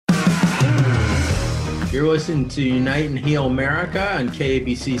You're listening to Unite and Heal America on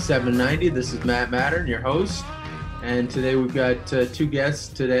KABC 790. This is Matt Mattern, your host. And today we've got two guests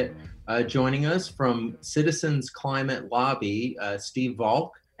today joining us from Citizens Climate Lobby, Steve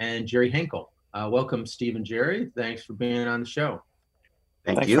Valk and Jerry Hinkle. Welcome, Steve and Jerry. Thanks for being on the show.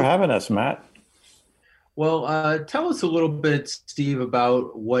 Thanks for having us, Matt. Well, tell us a little bit, Steve,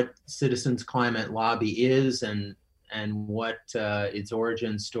 about what Citizens Climate Lobby is and what its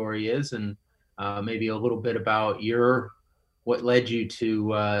origin story is, and maybe a little bit about what led you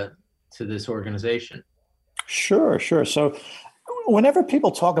to this organization. Sure. So whenever people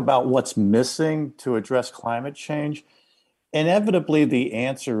talk about what's missing to address climate change, inevitably the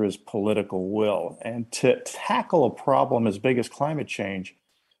answer is political will. And to tackle a problem as big as climate change,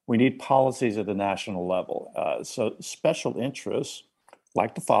 we need policies at the national level. So special interests,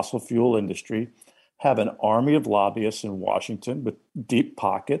 like the fossil fuel industry, have an army of lobbyists in Washington with deep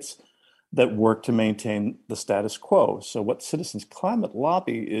pockets that work to maintain the status quo. So what Citizens Climate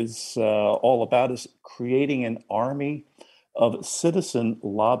Lobby is all about is creating an army of citizen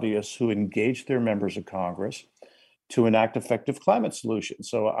lobbyists who engage their members of Congress to enact effective climate solutions.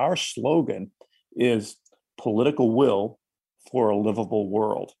 So our slogan is political will for a livable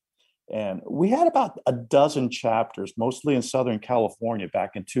world. And we had about a dozen chapters, mostly in Southern California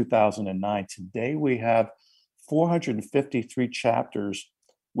back in 2009. Today we have 453 chapters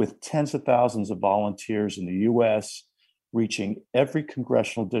with tens of thousands of volunteers in the US, reaching every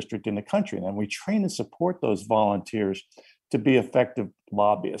congressional district in the country. And we train and support those volunteers to be effective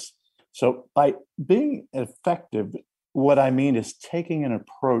lobbyists. So by being effective, what I mean is taking an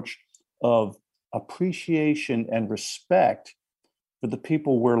approach of appreciation and respect for the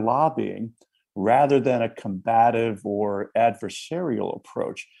people we're lobbying, rather than a combative or adversarial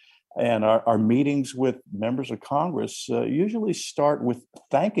approach. And our meetings with members of Congress usually start with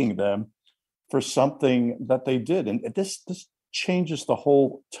thanking them for something that they did. And this changes the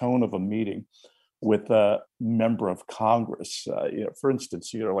whole tone of a meeting with a member of Congress. For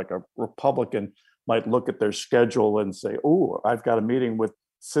instance, like a Republican might look at their schedule and say, "Oh, I've got a meeting with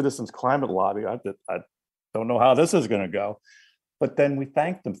Citizens Climate Lobby. I don't know how this is going to go." But then we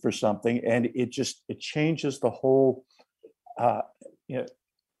thank them for something, and it changes the whole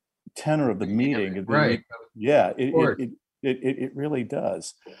tenor of the meeting. Right. It really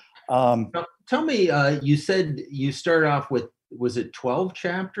does. Tell me, you said you started off with, was it 12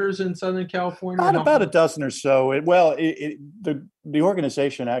 chapters in Southern California? About a dozen or so. The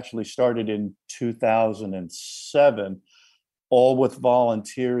organization actually started in 2007, all with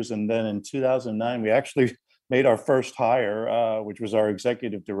volunteers. And then in 2009, we actually made our first hire, which was our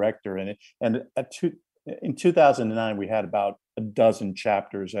executive director. In 2009, we had about a dozen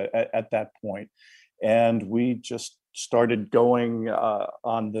chapters at that point. And we just started going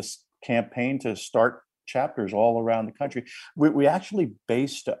on this campaign to start chapters all around the country. We actually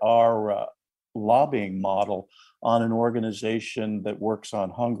based our lobbying model on an organization that works on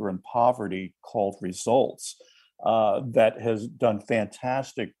hunger and poverty called Results, that has done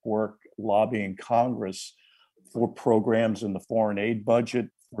fantastic work lobbying Congress for programs in the foreign aid budget,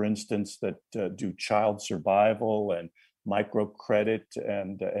 for instance, that do child survival and microcredit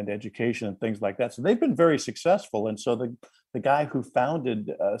and education and things like that. So they've been very successful. And so the guy who founded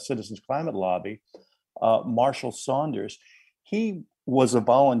Citizens Climate Lobby, Marshall Saunders, he was a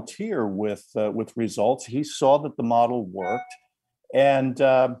volunteer with Results. He saw that the model worked. And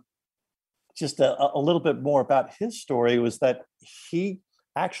just a little bit more about his story was that he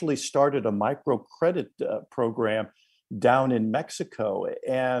actually started a microcredit program down in Mexico.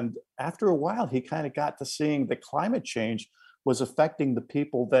 And after a while, he kind of got to seeing that climate change was affecting the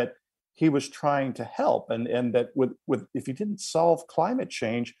people that he was trying to help. And that with if he didn't solve climate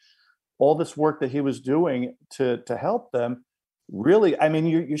change, all this work that he was doing to help them, really, I mean,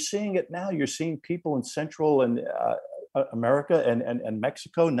 you're seeing it now. You're seeing people in Central and America and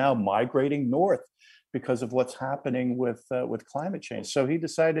Mexico now migrating north because of what's happening with climate change. So he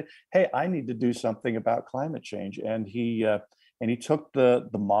decided, hey, I need to do something about climate change. And he took the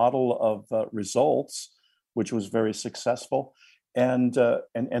model of Results, which was very successful, and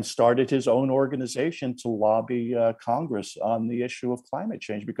started his own organization to lobby Congress on the issue of climate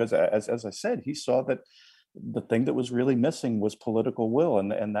change. Because as I said, he saw that the thing that was really missing was political will,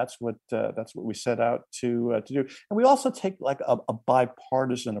 and that's what we set out to do. And we also take like a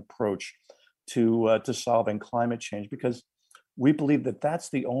bipartisan approach to solving climate change, because we believe that that's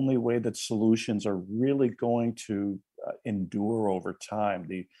the only way that solutions are really going to endure over time.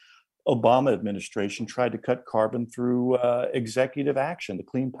 The Obama administration tried to cut carbon through executive action, the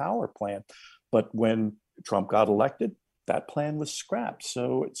Clean Power Plan. But when Trump got elected, that plan was scrapped.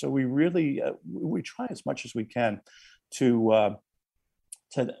 So we really we try as much as we can to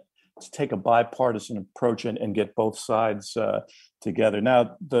to, to take a bipartisan approach and get both sides together.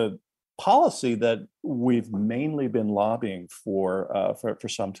 Now, the policy that we've mainly been lobbying for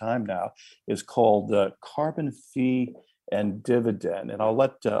some time now is called the carbon fee and dividend, and I'll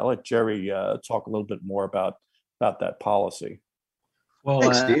let Jerry talk a little bit more about that policy. Well,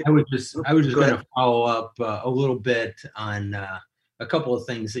 Thanks, Steve. I was just Go going ahead. to follow up a little bit on a couple of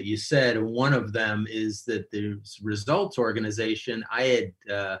things that you said. One of them is that the results organization I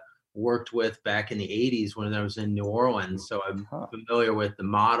had worked with back in the 80s when I was in New Orleans. So I'm familiar with the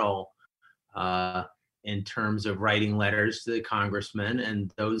model in terms of writing letters to the congressman,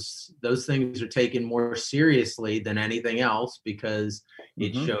 and those things are taken more seriously than anything else because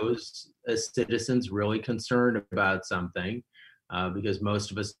it shows citizens really concerned about something. Because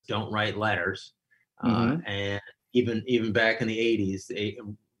most of us don't write letters, and even back in the 80s,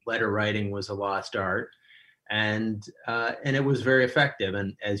 letter writing was a lost art, and it was very effective.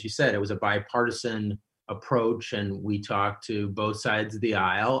 And as you said, it was a bipartisan approach, and we talked to both sides of the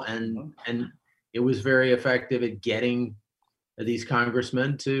aisle, and it was very effective at getting these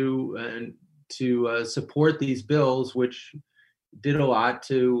congressmen to support these bills, which did a lot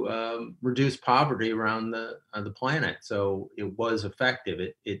to reduce poverty around the planet. So it was effective.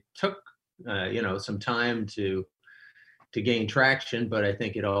 It took some time to gain traction, but I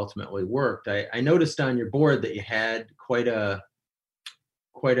think it ultimately worked. I noticed on your board that you had quite a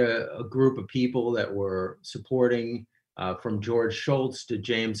group of people that were supporting, from George Shultz to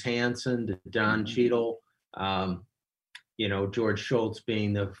James Hansen to Don Cheadle. George Shultz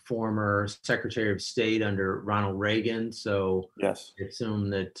being the former Secretary of State under Ronald Reagan. So yes, I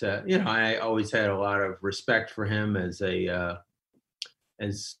assume that, I always had a lot of respect for him as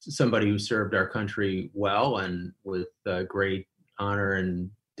as somebody who served our country well and with great honor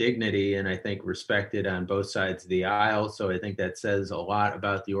and dignity, and I think respected on both sides of the aisle. So I think that says a lot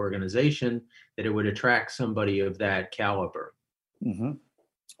about the organization that it would attract somebody of that caliber. Mm-hmm.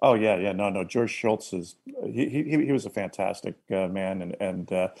 Oh yeah. No. George Shultz is he was a fantastic man,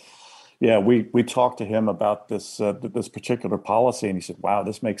 and yeah, we talked to him about this particular policy, and he said, "Wow,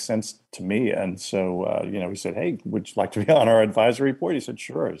 this makes sense to me." And so we said, "Hey, would you like to be on our advisory board?" He said,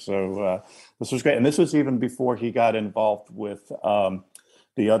 "Sure." So this was great, and this was even before he got involved with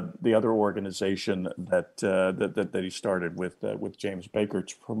the other organization that he started with James Baker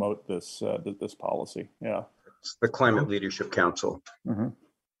to promote this policy. Yeah, It's the Climate Leadership Council. Mm-hmm.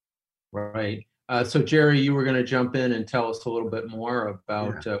 Right. So Jerry, you were going to jump in and tell us a little bit more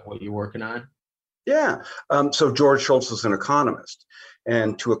about what you're working on. Yeah. So George Shultz is an economist,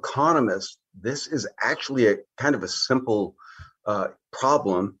 and to economists, this is actually a kind of a simple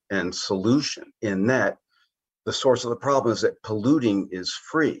problem and solution, in that the source of the problem is that polluting is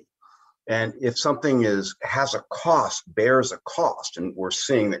free. And if something has a cost, bears a cost, and we're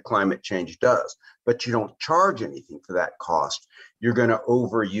seeing that climate change does, but you don't charge anything for that cost, you're going to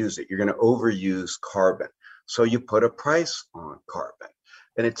overuse it. You're going to overuse carbon. So you put a price on carbon,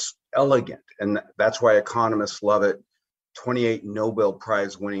 and it's elegant. And that's why economists love it. 28 Nobel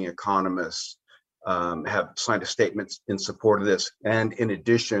Prize winning economists have signed a statement in support of this. And in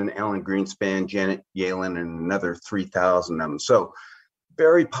addition, Alan Greenspan, Janet Yellen, and another 3,000 of them. So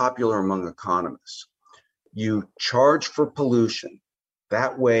very popular among economists. You charge for pollution.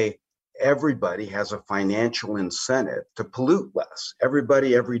 That way, everybody has a financial incentive to pollute less,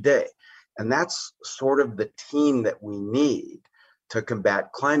 everybody, every day. And that's sort of the team that we need to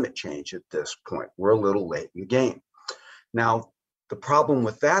combat climate change at this point. We're a little late in the game. Now, the problem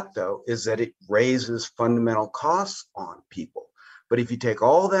with that, though, is that it raises fundamental costs on people. But if you take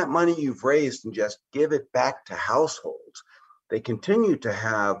all that money you've raised and just give it back to households, they continue to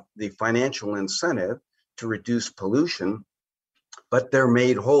have the financial incentive to reduce pollution, but they're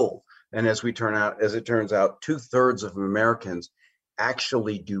made whole. And as it turns out, 2/3 of Americans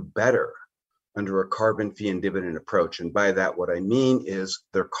actually do better under a carbon fee and dividend approach. And by that, what I mean is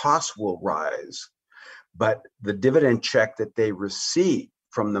their costs will rise, but the dividend check that they receive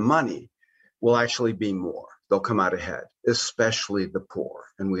from the money will actually be more. They'll come out ahead, especially the poor.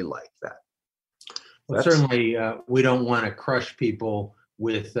 And we like that. Well, certainly, we don't want to crush people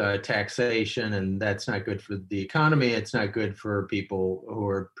with taxation, and that's not good for the economy. It's not good for people who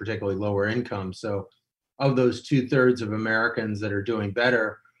are particularly lower income. So of those 2/3 of Americans that are doing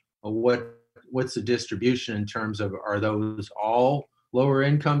better, what's the distribution in terms of, are those all lower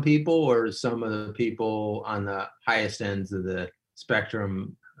income people, or some of the people on the highest ends of the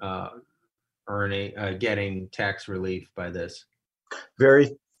spectrum getting tax relief by this?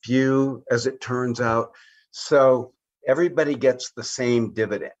 Very few, as it turns out. So everybody gets the same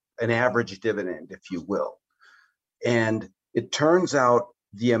dividend, an average dividend, if you will. And it turns out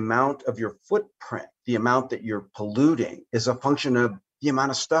the amount of your footprint, the amount that you're polluting, is a function of the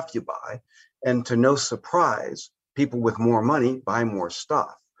amount of stuff you buy. And to no surprise, people with more money buy more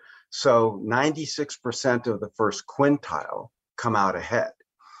stuff. So 96% of the first quintile come out ahead.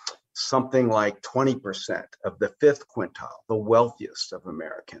 Something like 20% of the fifth quintile, the wealthiest of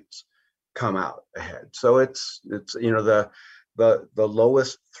Americans, come out ahead. So it's the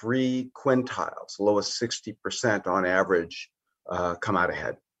lowest three quintiles, lowest 60% on average, come out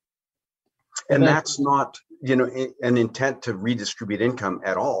ahead. And that's not, an intent to redistribute income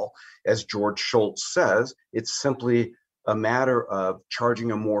at all. As George Shultz says, it's simply a matter of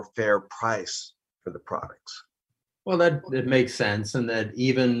charging a more fair price for the products. Well, that makes sense. And that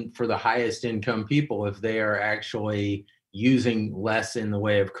even for the highest income people, if they are actually using less in the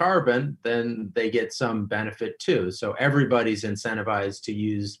way of carbon, then they get some benefit too. So everybody's incentivized to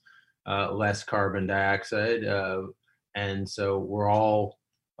use less carbon dioxide. And so we're all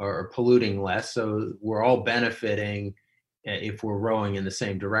are polluting less. So we're all benefiting if we're rowing in the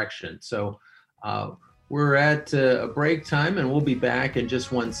same direction. So we're at a break time, and we'll be back in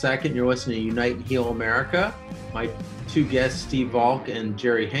just 1 second. You're listening to Unite and Heal America. My two guests, Steve Valk and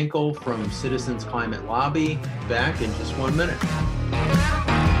Jerry Hinkle from Citizens Climate Lobby, back in just 1 minute.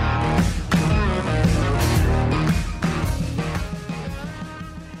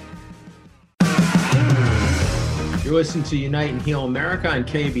 You're listening to Unite and Heal America on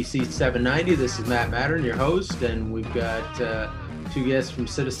KBC 790. This is Matt Mattern, your host, and we've got two guests from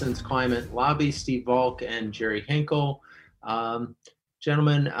Citizens Climate Lobby, Steve Valk and Jerry Hinkle.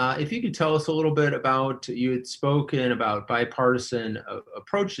 Gentlemen, if you could tell us a little bit about, you had spoken about bipartisan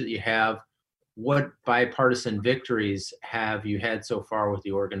approach that you have. What bipartisan victories have you had so far with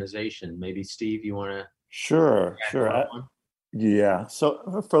the organization? Maybe Steve, you want to? Sure. Yeah.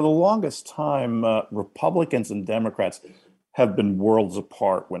 So for the longest time, Republicans and Democrats have been worlds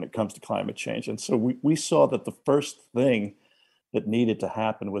apart when it comes to climate change. And so we saw that the first thing that needed to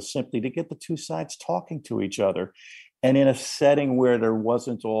happen was simply to get the two sides talking to each other. And in a setting where there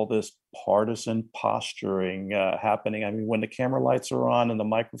wasn't all this partisan posturing happening. I mean, when the camera lights are on and the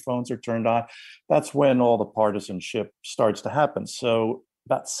microphones are turned on, that's when all the partisanship starts to happen. So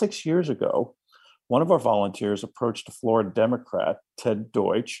about 6 years ago, one of our volunteers approached a Florida Democrat, Ted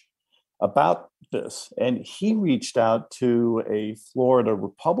Deutsch, about this. And he reached out to a Florida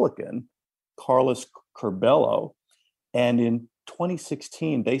Republican, Carlos Curbelo. And in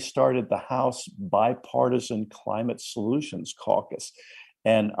 2016, they started the House Bipartisan Climate Solutions Caucus.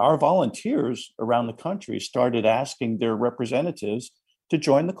 And our volunteers around the country started asking their representatives to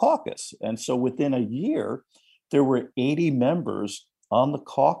join the caucus. And so within a year, there were 80 members on the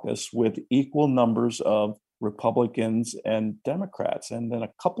caucus with equal numbers of Republicans and Democrats. And then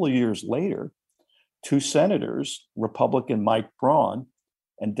a couple of years later, two senators, Republican Mike Braun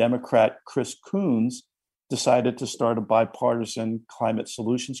and Democrat Chris Coons, decided to start a bipartisan climate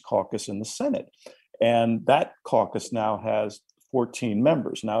solutions caucus in the Senate. And that caucus now has 14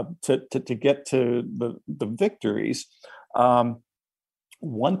 members. Now, to get to the victories,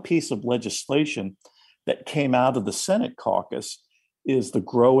 one piece of legislation that came out of the Senate caucus is the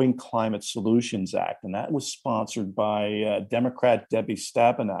Growing Climate Solutions Act. And that was sponsored by Democrat Debbie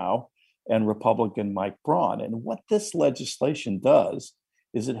Stabenow and Republican Mike Braun. And what this legislation does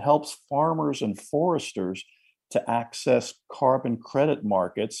is it helps farmers and foresters to access carbon credit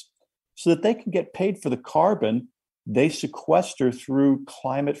markets so that they can get paid for the carbon they sequester through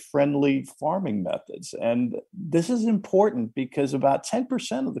climate-friendly farming methods. And this is important because about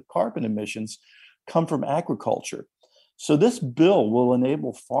 10% of the carbon emissions come from agriculture. So this bill will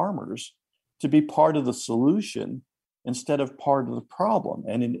enable farmers to be part of the solution instead of part of the problem.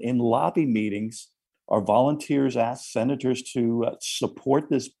 And in lobby meetings, our volunteers asked senators to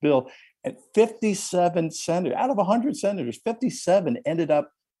support this bill. And 57 senators, out of 100 senators, 57 ended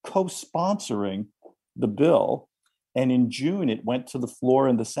up co-sponsoring the bill. And in June, it went to the floor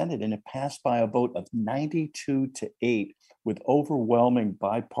in the Senate and it passed by a vote of 92-8 with overwhelming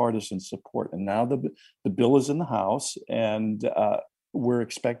bipartisan support. And now the bill is in the House, and we're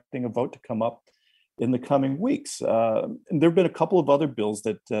expecting a vote to come up in the coming weeks. And there have been a couple of other bills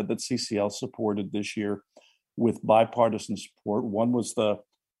that CCL supported this year with bipartisan support. One was the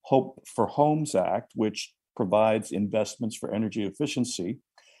Hope for Homes Act, which provides investments for energy efficiency.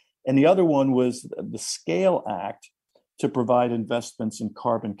 And the other one was the SCALE Act to provide investments in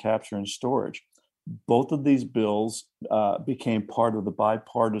carbon capture and storage. Both of these bills became part of the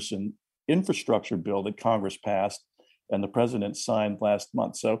bipartisan infrastructure bill that Congress passed and the president signed last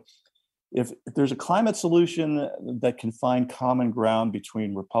month. So if there's a climate solution that can find common ground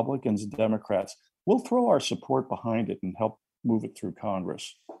between Republicans and Democrats, we'll throw our support behind it and help move it through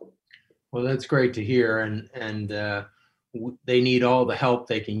Congress. Well, that's great to hear, and they need all the help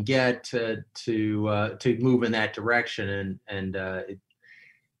they can get to move in that direction, and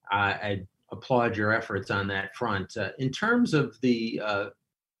I applaud your efforts on that front. In terms of the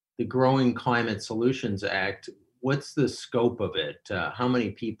Growing Climate Solutions Act, what's the scope of it? How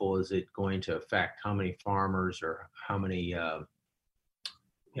many people is it going to affect? How many farmers, or how many?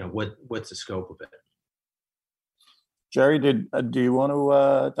 What's the scope of it? Jerry, do you want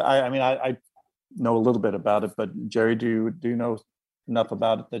to? I know a little bit about it, but Jerry, do you know enough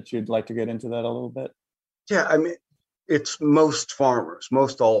about it that you'd like to get into that a little bit? Yeah, I mean, it's most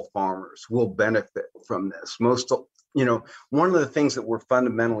all farmers will benefit from this. One of the things that we're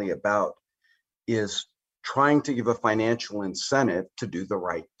fundamentally about is trying to give a financial incentive to do the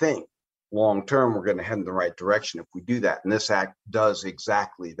right thing. Long term, we're going to head in the right direction if we do that. And this act does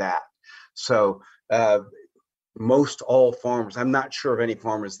exactly that. So most all farmers, I'm not sure of any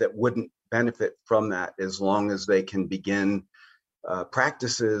farmers that wouldn't benefit from that, as long as they can begin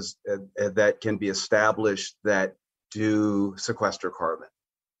practices that can be established that do sequester carbon.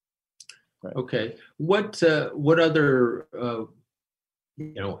 Right. Okay. What other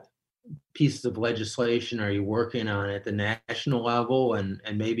pieces of legislation are you working on at the national level, and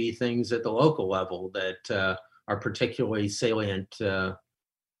maybe things at the local level that are particularly salient that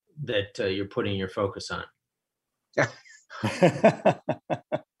you're putting your focus on?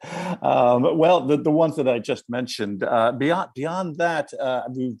 Well, the ones that I just mentioned. Beyond that,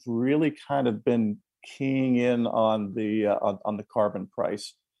 we've really kind of been keying in on the carbon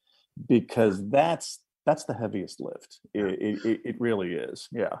price, because that's the heaviest lift. It really is.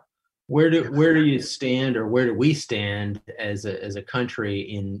 Yeah. Where do you stand, or where do we stand as a country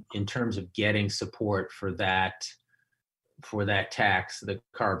in terms of getting support for that tax, the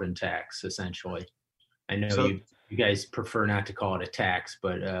carbon tax, essentially? I know you guys prefer not to call it a tax,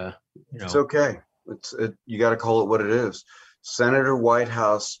 but it's okay. You got to call it what it is. Senator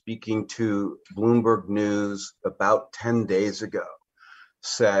Whitehouse, speaking to Bloomberg News about 10 days ago,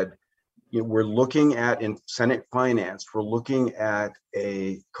 said, we're looking at, in Senate Finance, we're looking at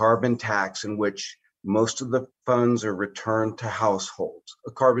a carbon tax in which most of the funds are returned to households,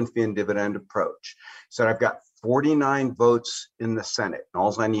 a carbon fee and dividend approach. So I've got 49 votes in the Senate, and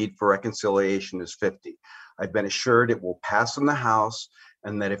all I need for reconciliation is 50. I've been assured it will pass in the House,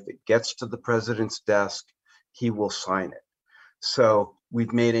 and that if it gets to the president's desk, he will sign it. So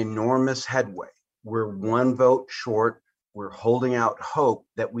we've made enormous headway. We're one vote short. We're holding out hope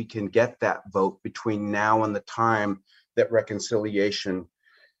that we can get that vote between now and the time that reconciliation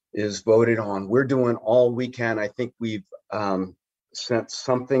is voted on. We're doing all we can. I think we've sent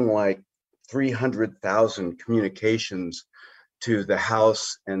something like 300,000 communications to the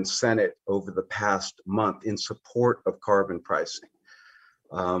House and Senate over the past month in support of carbon pricing.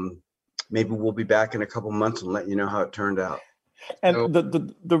 Maybe we'll be back in a couple months and let you know how it turned out. And so,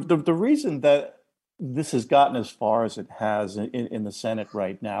 the reason that this has gotten as far as it has in the Senate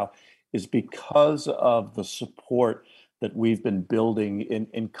right now is because of the support that we've been building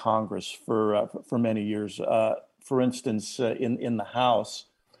in Congress for many years. For instance, in the House,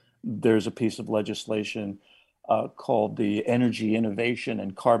 there's a piece of legislation called the Energy Innovation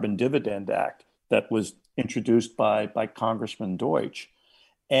and Carbon Dividend Act that was introduced by Congressman Deutsch.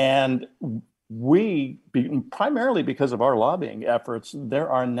 And primarily because of our lobbying efforts, there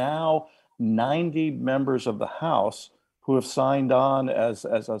are now 90 members of the House who have signed on as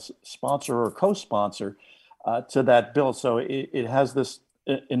a sponsor or co-sponsor to that bill. So it has this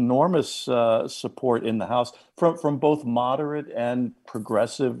enormous support in the House from both moderate and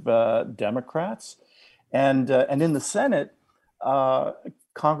progressive Democrats, and in the Senate,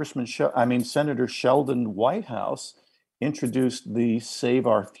 Senator Sheldon Whitehouse introduced the Save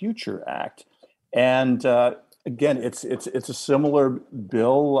Our Future Act, and again, it's a similar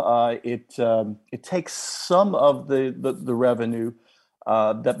bill. It takes some of the revenue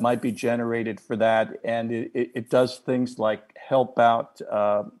that might be generated for that, and it does things like help out,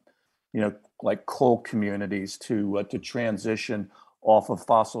 like coal communities to transition off of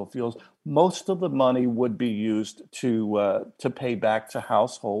fossil fuels. Most of the money would be used to pay back to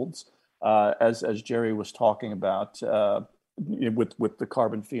households, as Jerry was talking about with the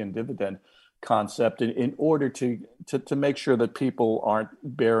carbon fee and dividend concept, in order to make sure that people aren't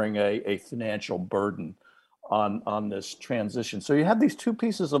bearing a financial burden on this transition. So you have these two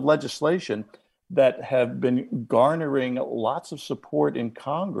pieces of legislation that have been garnering lots of support in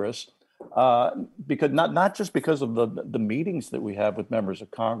Congress, because not just because of the meetings that we have with members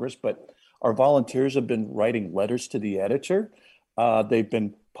of Congress, but Our volunteers have been writing letters to the editor. They've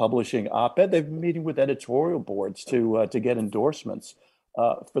been publishing op-ed. They've been meeting with editorial boards to get endorsements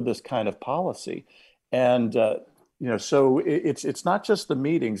for this kind of policy. And so it's not just the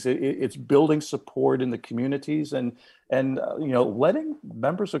meetings. It's building support in the communities and letting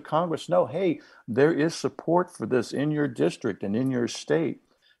members of Congress know, hey, there is support for this in your district and in your state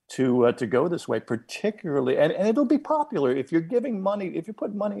to go this way, particularly, and it'll be popular if you're giving money, if you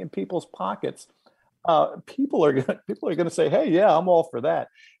put money in people's pockets. People are going to say, hey, yeah, I'm all for that.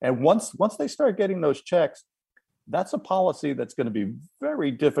 And once they start getting those checks, that's a policy that's going to be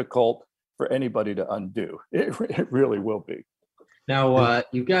very difficult for anybody to undo. It really will be. Now,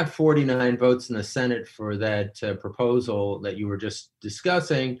 you've got 49 votes in the Senate for that proposal that you were just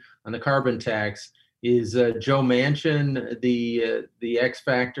discussing on the carbon tax. Is Joe Manchin the X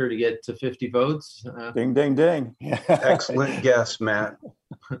factor to get to 50 votes? Ding, ding, ding. Excellent guess, Matt.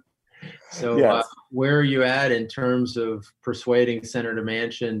 So yes. Where are you at in terms of persuading Senator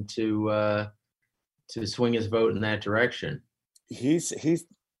Manchin to swing his vote in that direction? He's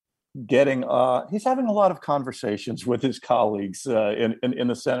getting he's having a lot of conversations with his colleagues in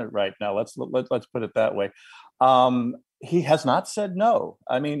the Senate right now. Let's put it that way. He has not said no.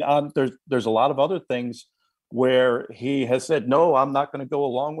 I mean, there's a lot of other things where he has said no. I'm not going to go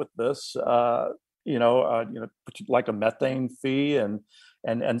along with this. Like a methane fee and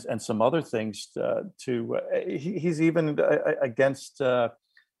some other things. He's even against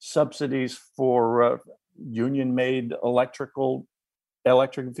subsidies for union-made electric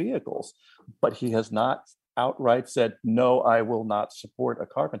vehicles, but he has not outright said no. I will not support a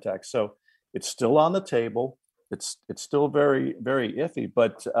carbon tax. So it's still on the table. It's still very, very iffy.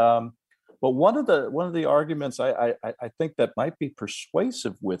 But one of the arguments I think that might be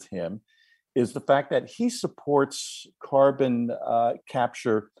persuasive with him is the fact that he supports carbon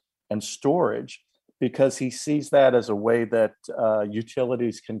capture and storage because he sees that as a way that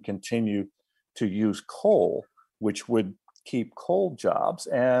utilities can continue to use coal, which would keep coal jobs.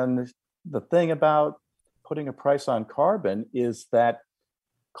 And the thing about putting a price on carbon is that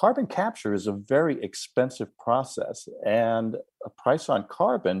carbon capture is a very expensive process, and a price on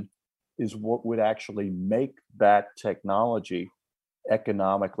carbon is what would actually make that technology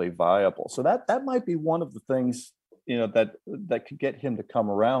economically viable. So that might be one of the things that could get him to come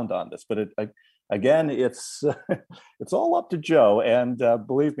around on this. But again, it's all up to Joe, and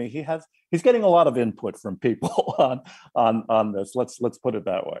believe me, he's getting a lot of input from people on this. Let's put it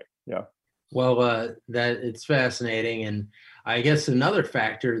that way. Yeah. Well, that it's fascinating, and I guess another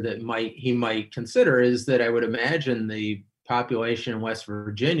factor that he might consider is that I would imagine the population in West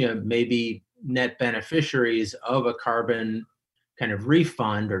Virginia may be net beneficiaries of a carbon kind of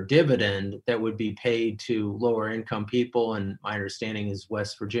refund or dividend that would be paid to lower income people. And my understanding is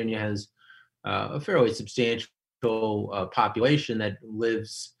West Virginia has a fairly substantial population that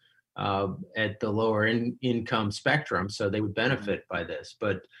lives at the lower income spectrum, so they would benefit by this.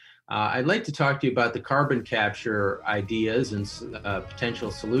 But I'd like to talk to you about the carbon capture ideas and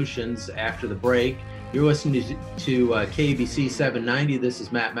potential solutions after the break. You're listening to KBC 790. This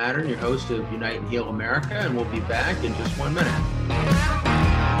is Matt Mattern, your host of Unite and Heal America, and we'll be back in just 1 minute.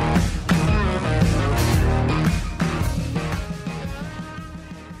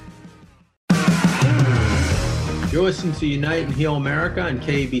 You're listening to Unite and Heal America on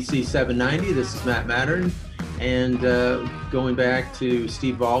KBC 790. This is Matt Mattern. And going back to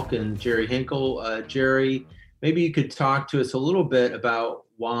Steve Valk and Jerry Hinkle, Jerry, maybe you could talk to us a little bit about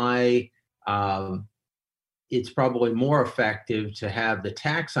why it's probably more effective to have the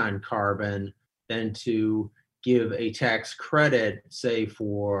tax on carbon than to give a tax credit, say,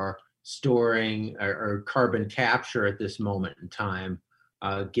 for storing or carbon capture at this moment in time,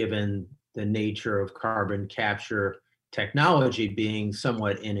 given the nature of carbon capture technology being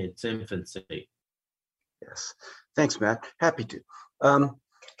somewhat in its infancy. Yes, thanks, Matt. Happy to.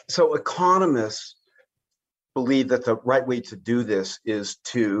 So economists believe that the right way to do this is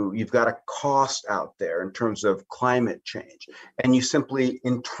you've got a cost out there in terms of climate change, and you simply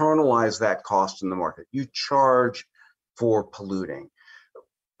internalize that cost in the market. You charge for polluting.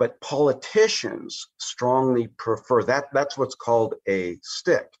 But politicians strongly prefer that's what's called a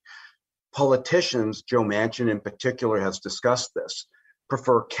stick. Politicians, Joe Manchin in particular has discussed this,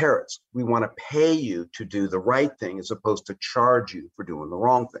 prefer carrots. We want to pay you to do the right thing as opposed to charge you for doing the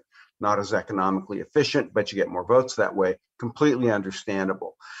wrong thing. Not as economically efficient, but you get more votes that way. Completely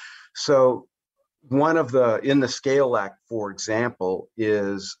understandable. So one of in the SCALE Act, for example,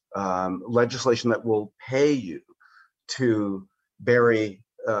 is legislation that will pay you to bury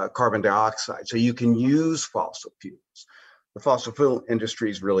carbon dioxide. So you can use fossil fuels. the fossil fuel industry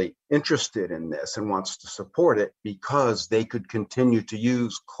is really interested in this and wants to support it because they could continue to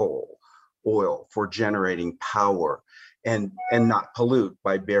use coal, oil for generating power and not pollute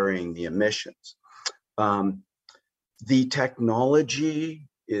by burying the emissions. The technology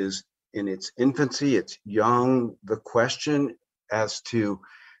is in its infancy, it's young. The question as to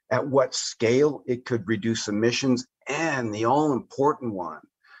at what scale it could reduce emissions, and the all important one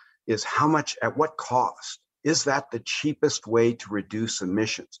is how much, at what cost? Is that the cheapest way to reduce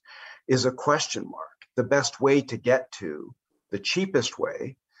emissions? Is a question mark. The best way to get to the cheapest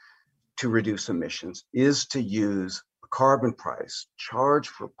way to reduce emissions is to use a carbon price, charge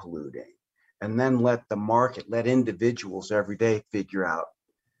for polluting, and then let the market, let individuals every day figure out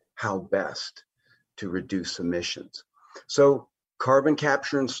how best to reduce emissions. So carbon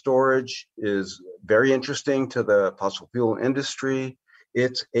capture and storage is very interesting to the fossil fuel industry.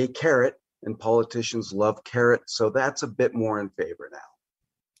 It's a carrot, and politicians love carrots, so that's a bit more in favor now.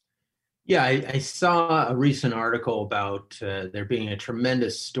 Yeah, I saw a recent article about there being a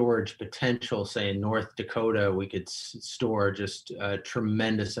tremendous storage potential, say in North Dakota, we could store just a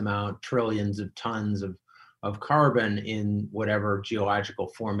tremendous amount, trillions of tons of carbon in whatever geological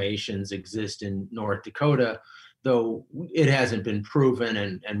formations exist in North Dakota, though it hasn't been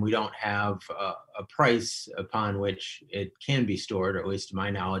proven and we don't have a price upon which it can be stored, or at least to my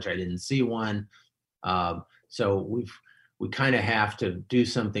knowledge, I didn't see one. So we kind of have to do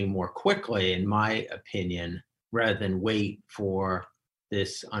something more quickly, in my opinion, rather than wait for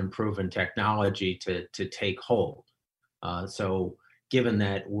this unproven technology to take hold. So given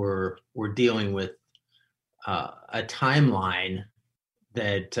that we're dealing with a timeline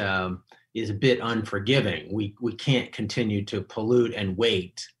that is a bit unforgiving, we can't continue to pollute and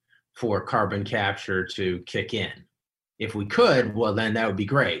wait for carbon capture to kick in. If we could, well, then that would be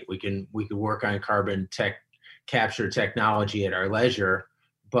great. We could work on carbon capture technology at our leisure,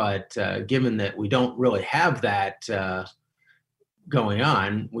 but given that we don't really have that going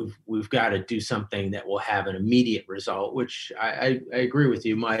on, we've got to do something that will have an immediate result, which I agree with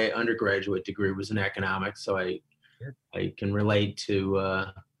you. My undergraduate degree was in economics, so I can relate to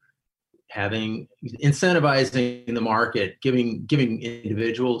incentivizing the market, giving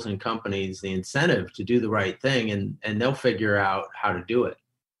individuals and companies the incentive to do the right thing, and they'll figure out how to do it.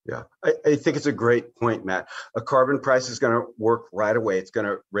 Yeah, I think it's a great point, Matt. A carbon price is going to work right away. It's going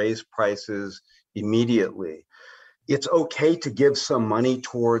to raise prices immediately. It's okay to give some money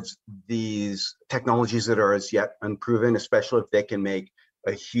towards these technologies that are as yet unproven, especially if they can make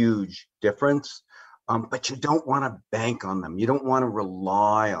a huge difference. But you don't want to bank on them. You don't want to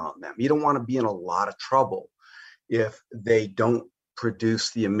rely on them. You don't want to be in a lot of trouble if they don't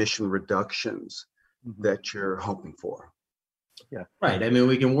produce the emission reductions that you're hoping for. Yeah, right. I mean,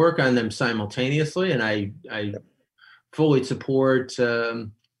 we can work on them simultaneously, and I fully support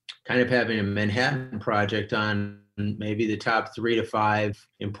kind of having a Manhattan Project on maybe the top 3 to 5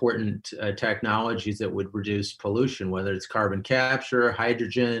 important technologies that would reduce pollution, whether it's carbon capture,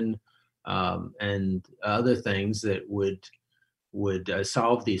 hydrogen, and other things that would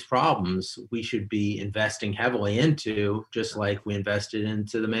solve these problems. We should be investing heavily into, just like we invested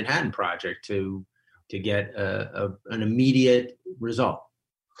into the Manhattan Project to get an immediate result.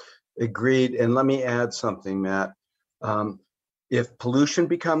 Agreed. And let me add something, Matt. If pollution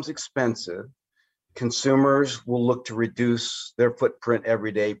becomes expensive, consumers will look to reduce their footprint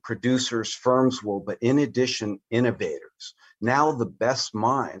every day. Producers, firms will, but in addition, innovators. Now the best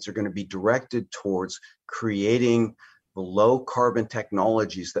minds are going to be directed towards creating the low carbon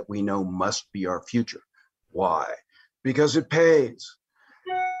technologies that we know must be our future. Why? Because it pays.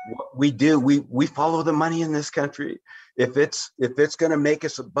 What we do, we follow the money in this country. If it's going to make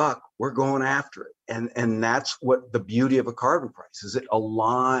us a buck, we're going after it. And that's what the beauty of a carbon price is. It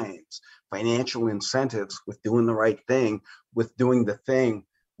aligns financial incentives with doing the right thing, with doing the thing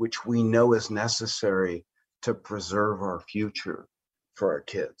which we know is necessary to preserve our future for our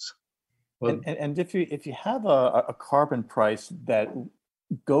kids. Well, and if you have a carbon price that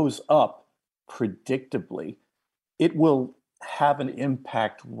goes up predictably, it will have an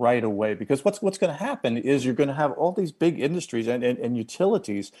impact right away, because what's going to happen is you're going to have all these big industries and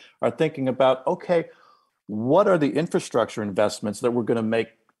utilities are thinking about, okay, what are the infrastructure investments that we're going to make,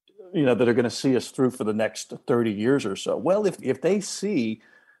 that are going to see us through for the next 30 years or so? Well, if they see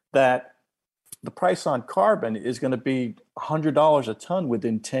that the price on carbon is going to be $100 a ton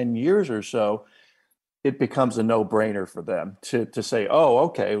within 10 years or so, it becomes a no-brainer for them to say, oh,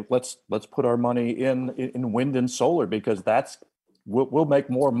 okay, let's put our money in wind and solar, because we'll make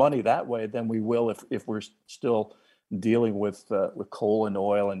more money that way than we will if we're still dealing with coal and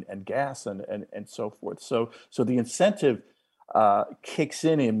oil and gas and so forth. So the incentive kicks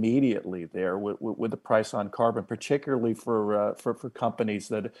in immediately there with the price on carbon, particularly for companies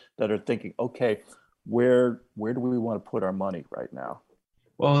that are thinking, okay, where do we want to put our money right now?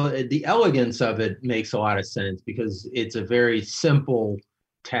 Well, the elegance of it makes a lot of sense because it's a very simple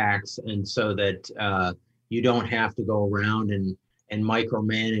tax, and so that you don't have to go around and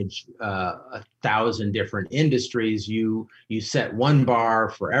micromanage 1,000 different industries. You set one bar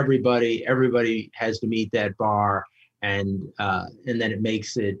for everybody. Everybody has to meet that bar, and then it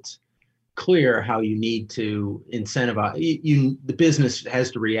makes it clear how you need to incentivize. The business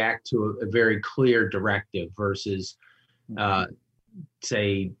has to react to a very clear directive versus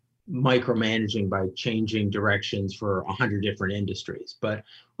say micromanaging by changing directions for 100 different industries. But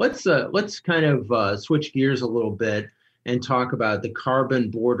let's kind of switch gears a little bit and talk about the carbon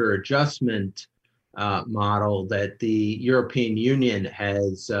border adjustment model that the European Union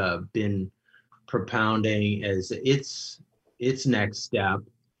has been propounding as its next step.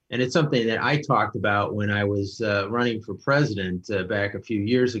 And it's something that I talked about when I was running for president back a few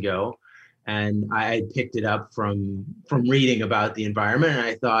years ago. And I picked it up from reading about the environment, and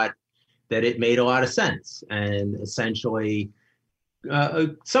I thought that it made a lot of sense and essentially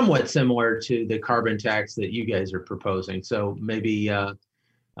somewhat similar to the carbon tax that you guys are proposing. So maybe,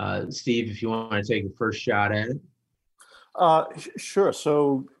 Steve, if you want to take the first shot at it. Sure.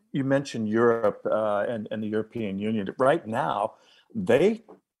 So you mentioned Europe and the European Union. Right now,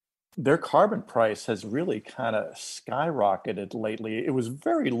 their carbon price has really kind of skyrocketed lately. It was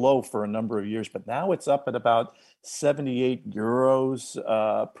very low for a number of years, but now it's up at about 78 euros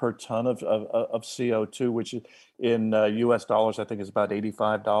per ton of CO2, which in US dollars, I think is about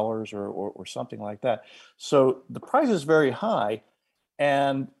 $85 or something like that. So the price is very high.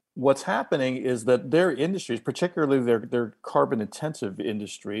 And what's happening is that their industries, particularly their carbon intensive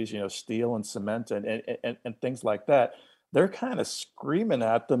industries, steel and cement and things like that, they're kind of screaming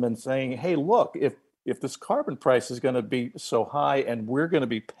at them and saying, hey, look, if this carbon price is going to be so high and we're going to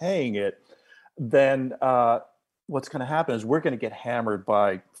be paying it, then what's going to happen is we're going to get hammered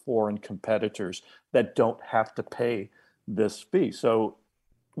by foreign competitors that don't have to pay this fee. So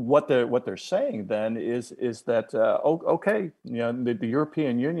what they're saying then is that, okay, the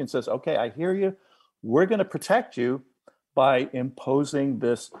European Union says, okay, I hear you. We're going to protect you by imposing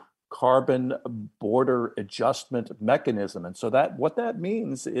this carbon border adjustment mechanism. And so what that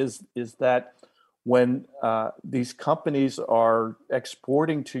means is that when these companies are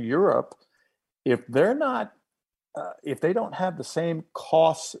exporting to Europe, if they don't have the same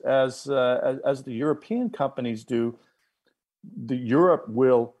costs as the European companies do, Europe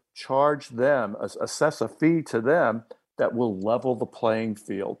will charge them, assess a fee to them that will level the playing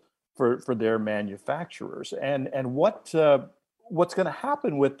field for their manufacturers. And what's going to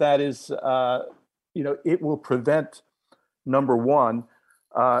happen with that is, it will prevent, number one,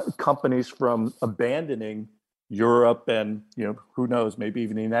 companies from abandoning Europe and, who knows, maybe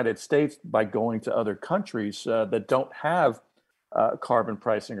even the United States by going to other countries that don't have carbon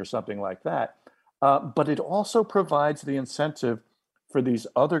pricing or something like that. But it also provides the incentive for these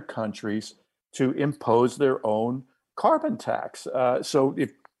other countries to impose their own carbon tax. So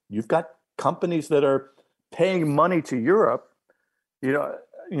if you've got companies that are paying money to Europe,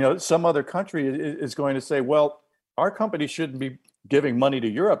 some other country is going to say, well, our company shouldn't be giving money to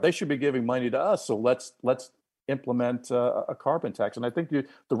Europe. They should be giving money to us. So let's implement a carbon tax. And I think the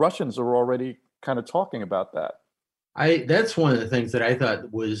Russians are already kind of talking about that. That's one of the things that I thought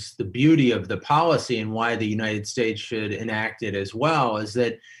was the beauty of the policy and why the United States should enact it as well, is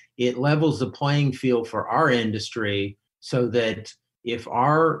that it levels the playing field for our industry so that if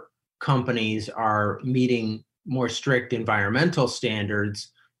our companies are meeting more strict environmental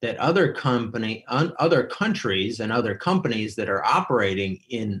standards, that other countries and other companies that are operating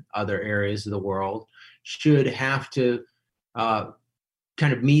in other areas of the world should have to kind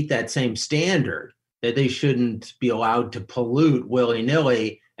of meet that same standard, that they shouldn't be allowed to pollute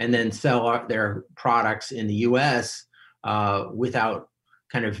willy-nilly and then sell their products in the U.S. Without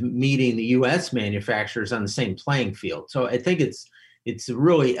kind of meeting the U.S. manufacturers on the same playing field. So I think it's a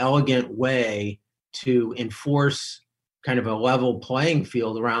really elegant way to enforce kind of a level playing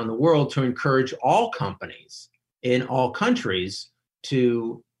field around the world to encourage all companies in all countries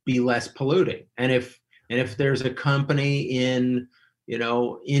to be less polluting. And if there's a company in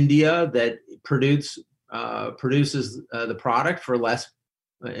India that produces the product for less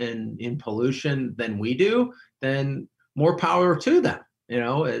in pollution than we do, then more power to them.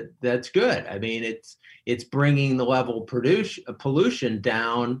 That's good. I mean, it's bringing the level of pollution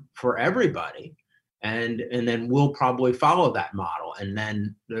down for everybody. And then we'll probably follow that model. And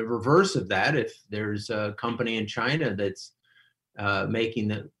then the reverse of that, if there's a company in China that's making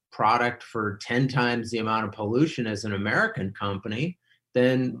the product for 10 times the amount of pollution as an American company,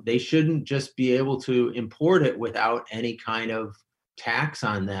 then they shouldn't just be able to import it without any kind of tax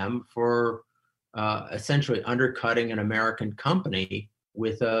on them for essentially undercutting an American company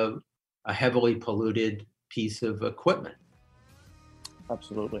with a heavily polluted piece of equipment.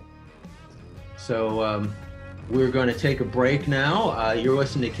 Absolutely. So we're going to take a break now. You're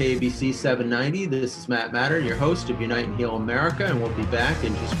listening to KBC 790. This is Matt Mattern, your host of Unite and Heal America, and we'll be back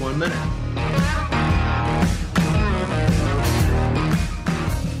in just 1 minute.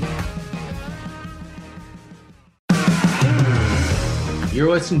 You're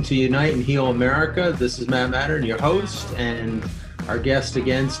listening to Unite and Heal America. This is Matt Mattern, your host, and our guest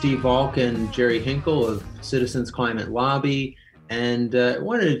again, Steve Valk and Jerry Hinkle of Citizens Climate Lobby. And I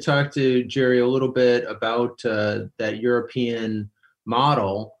wanted to talk to Jerry a little bit about that European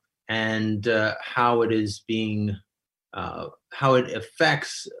model and how it is being, how it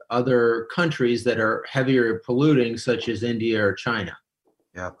affects other countries that are heavier polluting, such as India or China.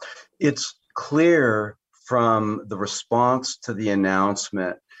 Yeah, it's clear from the response to the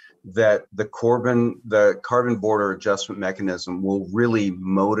announcement that the carbon border adjustment mechanism will really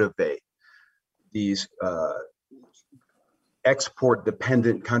motivate these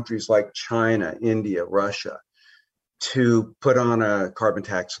export-dependent countries like China, India, Russia, to put on a carbon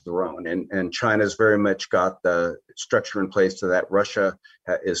tax of their own. And China's very much got the structure in place to that. Russia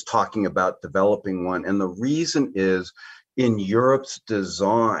is talking about developing one. And the reason is, in Europe's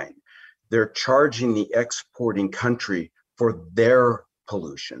design, they're charging the exporting country for their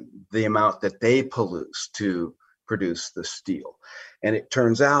pollution, the amount that they pollute to produce the steel. And it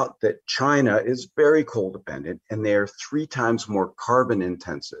turns out that China is very coal dependent, and they're 3 times more carbon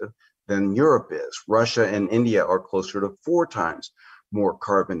intensive than Europe is. Russia and India are closer to 4 times more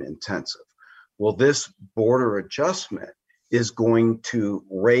carbon intensive. Well, this border adjustment is going to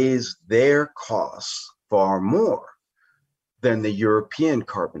raise their costs far more than the European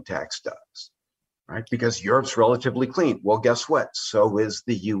carbon tax does, right? Because Europe's relatively clean. Well, guess what? So is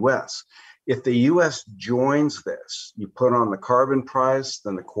the US. If the US joins this, you put on the carbon price,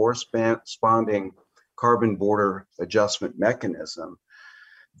 then the corresponding carbon border adjustment mechanism,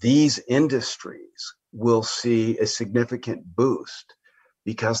 these industries will see a significant boost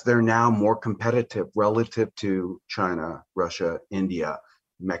because they're now more competitive relative to China, Russia, India,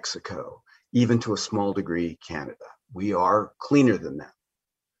 Mexico, even to a small degree, Canada. We are cleaner than them.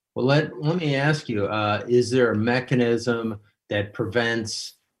 Well, let me ask you, is there a mechanism that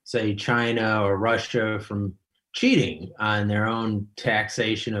prevents, say, China or Russia from cheating on their own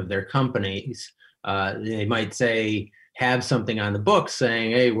taxation of their companies? They might say, have something on the books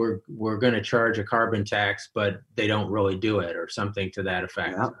saying, hey, we're going to charge a carbon tax, but they don't really do it, or something to that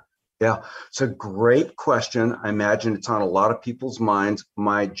effect. Yeah, it's a great question. I imagine it's on a lot of people's minds.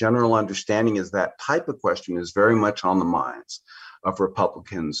 My general understanding is that type of question is very much on the minds of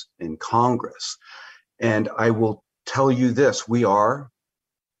Republicans in Congress. And I will tell you this, we are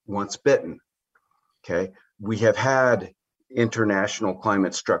once bitten, okay? We have had international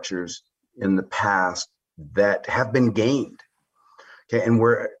climate structures in the past that have been gained, okay? And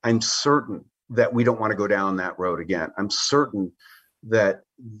I'm certain that we don't want to go down that road again. I'm certain that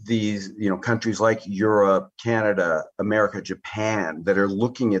these, countries like Europe, Canada, America, Japan, that are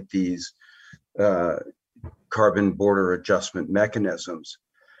looking at these carbon border adjustment mechanisms,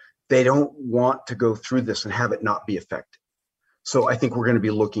 they don't want to go through this and have it not be effective. So I think we're going to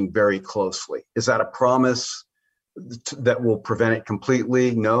be looking very closely. Is that a promise that will prevent it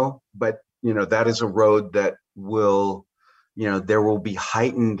completely? No, but that is a road that will, there will be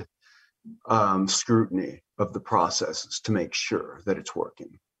heightened scrutiny of the processes to make sure that it's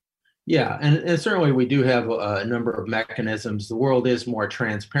working. Yeah, and certainly we do have a number of mechanisms. The world is more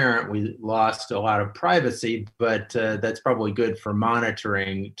transparent. We lost a lot of privacy, but that's probably good for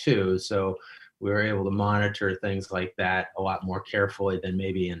monitoring too. So we were able to monitor things like that a lot more carefully than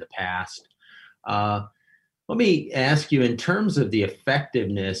maybe in the past. Let me ask you, in terms of the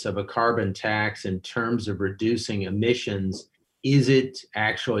effectiveness of a carbon tax in terms of reducing emissions, is it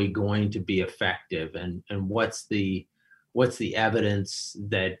actually going to be effective? And what's the evidence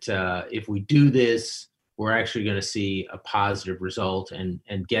that if we do this, we're actually going to see a positive result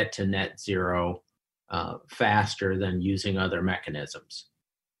and get to net zero faster than using other mechanisms?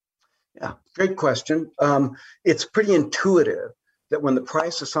 Yeah, great question. It's pretty intuitive that when the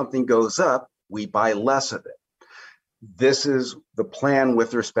price of something goes up, we buy less of it. This is the plan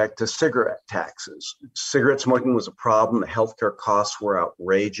with respect to cigarette taxes. Cigarette smoking was a problem. The healthcare costs were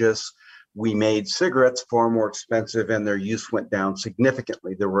outrageous. We made cigarettes far more expensive and their use went down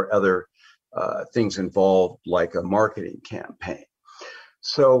significantly. There were other things involved, like a marketing campaign.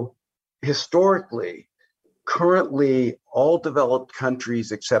 So historically, currently, all developed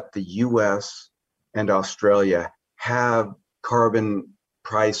countries except the US and Australia have carbon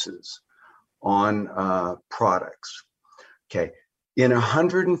prices on products. Okay. In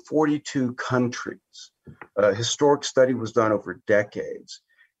 142 countries, a historic study was done over decades.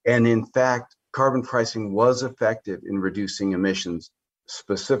 And in fact, carbon pricing was effective in reducing emissions.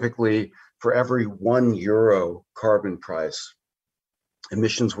 Specifically, for every €1 carbon price,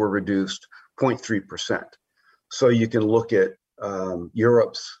 emissions were reduced 0.3%. So you can look at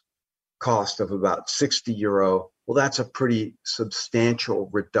Europe's cost of about €60. Well, that's a pretty substantial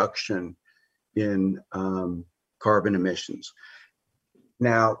reduction in carbon emissions.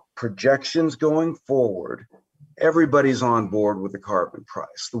 Now, projections going forward, everybody's on board with the carbon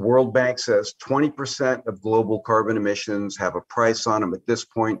price. The World Bank says 20% of global carbon emissions have a price on them at this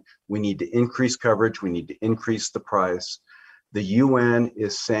point. We need to increase coverage. We need to increase the price. The UN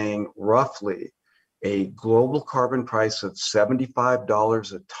is saying roughly a global carbon price of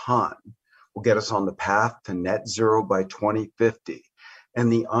 $75 a ton will get us on the path to net zero by 2050.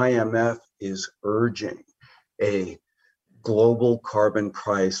 And the IMF is urging a global carbon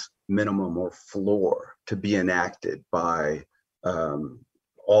price minimum or floor to be enacted by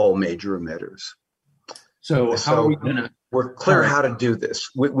all major emitters. So how are we going to? We're clear how to do this.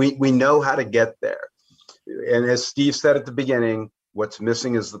 We know how to get there. And as Steve said at the beginning, what's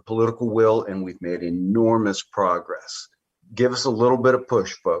missing is the political will, and we've made enormous progress. Give us a little bit of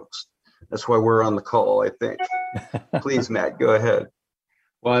push, folks. That's why we're on the call, I think. Please, Matt, go ahead.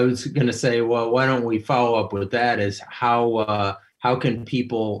 Well, I was going to say, well, why don't we follow up with that? Is how can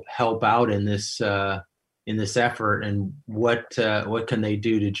people help out in this effort, and what can they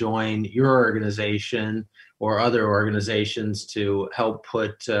do to join your organization or other organizations to help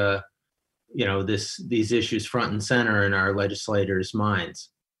put these issues front and center in our legislators'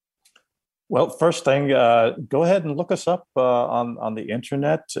 minds? Well, first thing, go ahead and look us up on the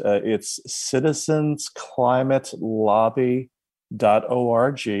internet. It's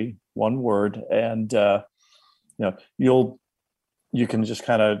citizensclimatelobby.org, one word, and you can just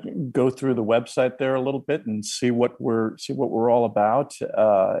kind of go through the website there a little bit and see what we're all about,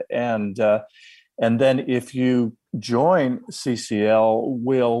 and then if you join CCL,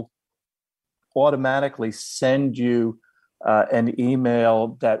 we'll automatically send you an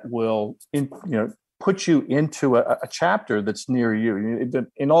email that will put you into a chapter that's near you.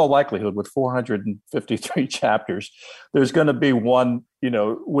 In all likelihood, with 453 chapters, there's going to be one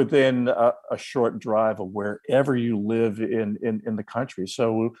within a short drive of wherever you live in the country.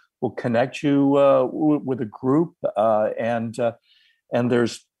 So we'll connect you with a group, and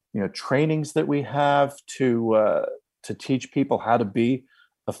there's trainings that we have to teach people how to be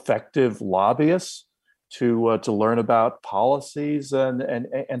effective lobbyists, to learn about policies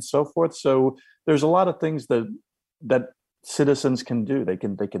and so forth. So there's a lot of things that citizens can do. They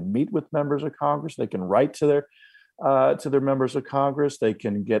can meet with members of Congress. They can write to their members of Congress. They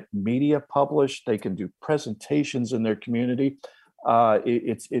can get media published. They can do presentations in their community.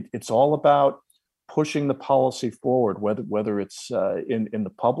 It's all about pushing the policy forward, whether it's in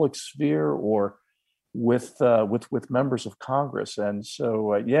the public sphere or with members of Congress. And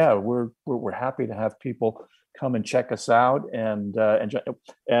so we're happy to have people come and check us out, and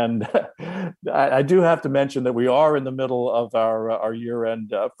I do have to mention that we are in the middle of our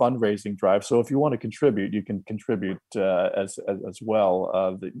year-end fundraising drive. So if you want to contribute, you can contribute as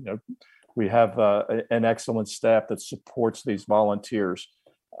well. We have an excellent staff that supports these volunteers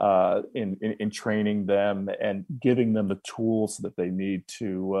in training them and giving them the tools that they need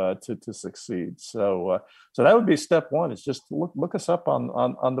to succeed. So that would be step one. Is just look us up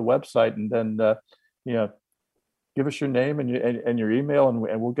on the website, and then give us your name and your email, and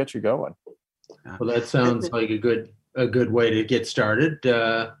we'll get you going. Well, that sounds like a good way to get started.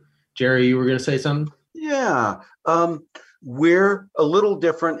 Jerry, you were going to say something? Yeah, we're a little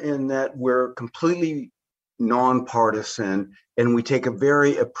different in that we're completely nonpartisan, and we take a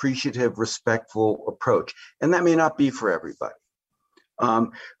very appreciative, respectful approach. And that may not be for everybody.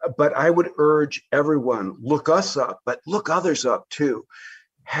 But I would urge everyone, look us up, but look others up too.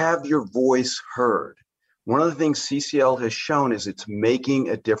 Have your voice heard. One of the things CCL has shown is it's making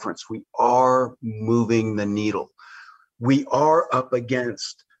a difference. We are moving the needle. We are up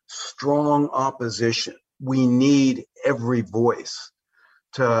against strong opposition. We need every voice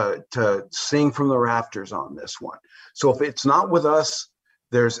to sing from the rafters on this one. So if it's not with us,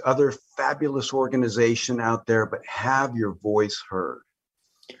 there's other fabulous organization out there, but have your voice heard.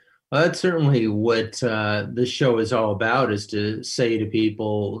 Well, that's certainly what this show is all about, is to say to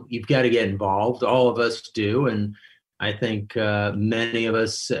people, you've got to get involved. All of us do. And I think many of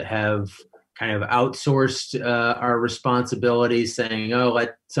us have kind of outsourced our responsibilities, saying, oh,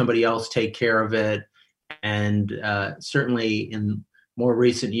 let somebody else take care of it. And certainly in more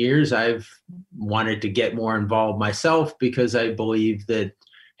recent years, I've wanted to get more involved myself because I believe that,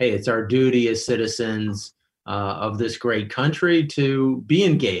 hey, it's our duty as citizens of this great country to be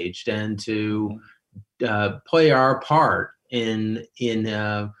engaged and to play our part in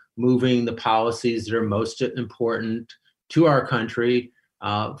moving the policies that are most important to our country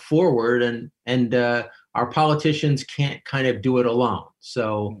forward. And our politicians can't kind of do it alone.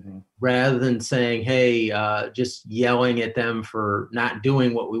 So rather than saying, hey, just yelling at them for not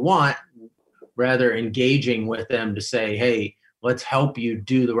doing what we want, rather engaging with them to say, hey, let's help you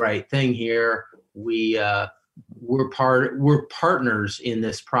do the right thing here. We're partners in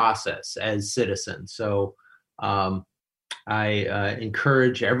this process as citizens. So I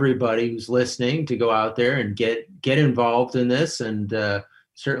encourage everybody who's listening to go out there and get involved in this. And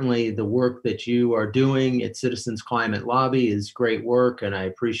certainly the work that you are doing at Citizens Climate Lobby is great work. And I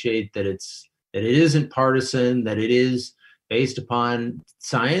appreciate that it isn't partisan, that it is based upon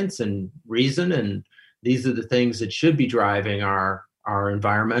science and reason. And these are the things that should be driving our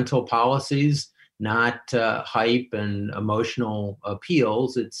environmental policies, not hype and emotional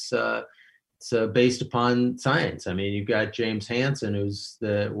appeals. It's based upon science. I mean, you've got James Hansen,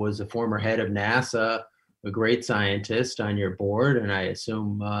 was a former head of NASA, a great scientist on your board, and I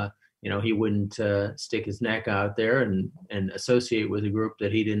assume he wouldn't stick his neck out there and associate with a group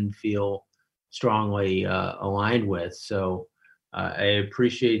that he didn't feel strongly aligned with. So I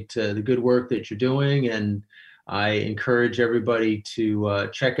appreciate the good work that you're doing, and I encourage everybody to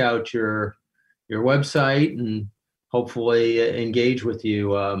check out your website and hopefully engage with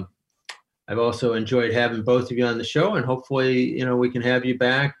you. I've also enjoyed having both of you on the show, and hopefully, we can have you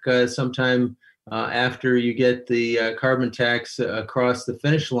back sometime after you get the carbon tax across the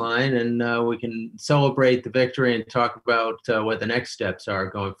finish line, and we can celebrate the victory and talk about what the next steps are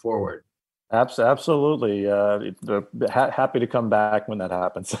going forward. Absolutely. Happy to come back when that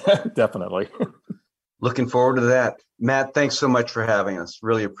happens. Definitely. Looking forward to that. Matt, thanks so much for having us.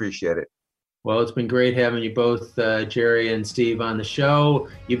 Really appreciate it. Well, it's been great having you both, Jerry and Steve, on the show.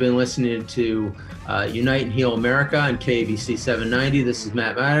 You've been listening to Unite and Heal America on KABC 790. This is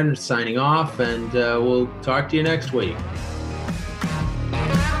Matt Madden signing off, and we'll talk to you next week.